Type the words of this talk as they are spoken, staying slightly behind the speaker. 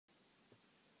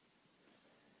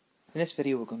In this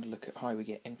video we're going to look at how we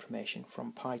get information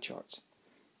from pie charts.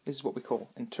 This is what we call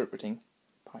interpreting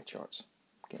pie charts,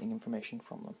 getting information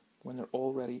from them when they're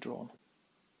already drawn.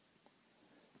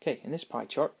 Okay, in this pie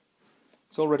chart,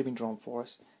 it's already been drawn for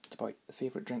us. It's about the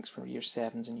favourite drinks for Year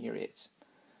 7s and Year 8s.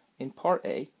 In Part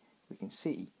A, we can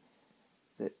see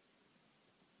that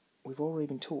we've already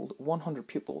been told 100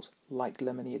 pupils like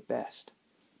lemonade best.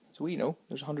 So we know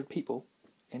there's 100 people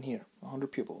in here, 100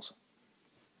 pupils,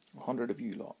 100 of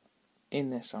you lot, in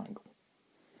this angle.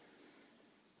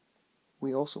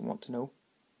 We also want to know,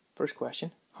 first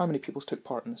question, how many pupils took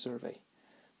part in the survey?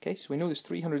 Okay, so we know there's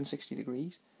 360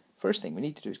 degrees. First thing we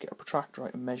need to do is get a protractor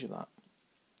out and measure that.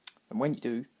 And when you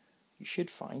do, you should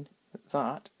find that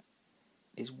that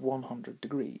is 100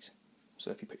 degrees.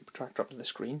 So if you put your protractor up to the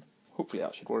screen, hopefully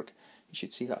that should work, you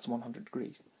should see that's 100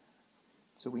 degrees.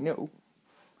 So we know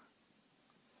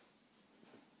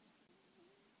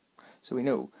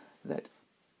that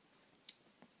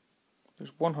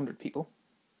there's 100 people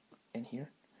in here.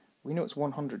 We know it's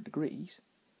 100 degrees.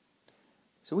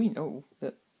 So we know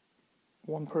that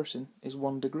one person is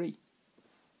 1 degree.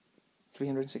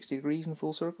 360 degrees in the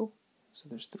full circle. So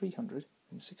there's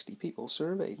 360 people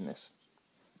surveyed in this.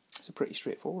 It's a pretty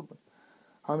straightforward one.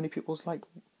 How many pupils like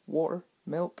water,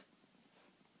 milk,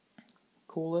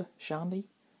 cola, shandy?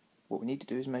 What we need to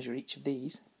do is measure each of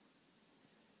these,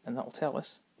 and that will tell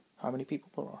us how many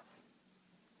people there are.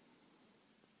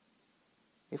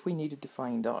 If we needed to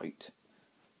find out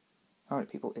how many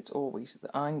people, it's always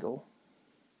the angle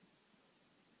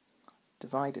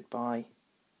divided by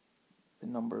the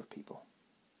number of people.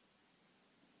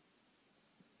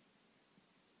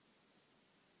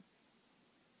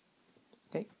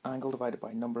 Okay, angle divided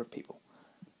by number of people.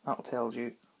 That will tell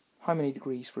you how many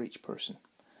degrees for each person.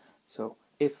 So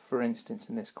if, for instance,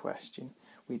 in this question,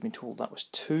 we'd been told that was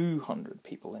 200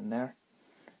 people in there,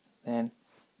 then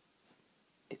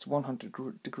it's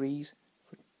 100 degrees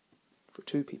for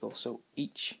 2 people, so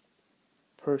each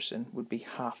person would be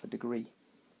half a degree.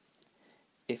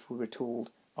 If we were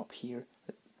told up here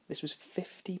that this was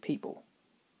 50 people,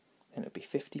 then it would be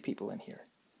 50 people in here.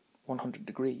 100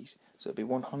 degrees, so it would be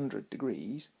 100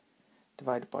 degrees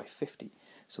divided by 50,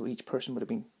 so each person would have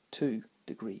been 2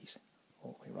 degrees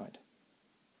all the way round.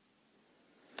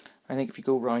 I think if you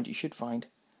go round you should find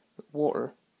that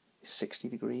water is 60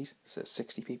 degrees, so it's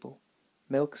 60 people.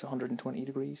 Milk's 120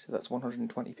 degrees, so that's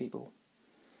 120 people.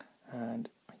 And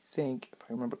I think, if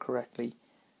I remember correctly,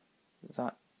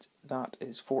 that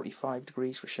is 45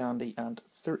 degrees for shandy and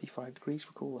 35 degrees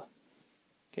for cola.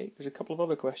 Okay, there's a couple of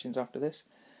other questions after this,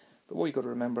 but what you've got to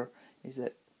remember is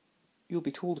that you'll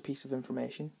be told a piece of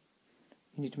information,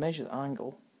 you need to measure the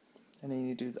angle, and then you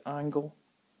need to do the angle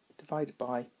divided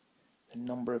by the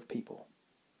number of people.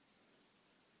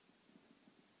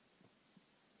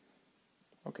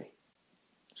 Okay,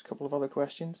 there's a couple of other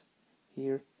questions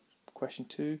here. Question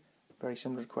 2, very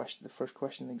similar to the first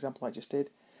question, the example I just did.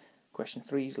 Question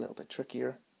 3 is a little bit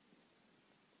trickier.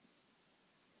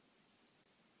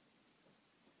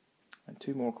 And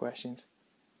 2 more questions,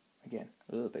 again,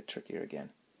 a little bit trickier again.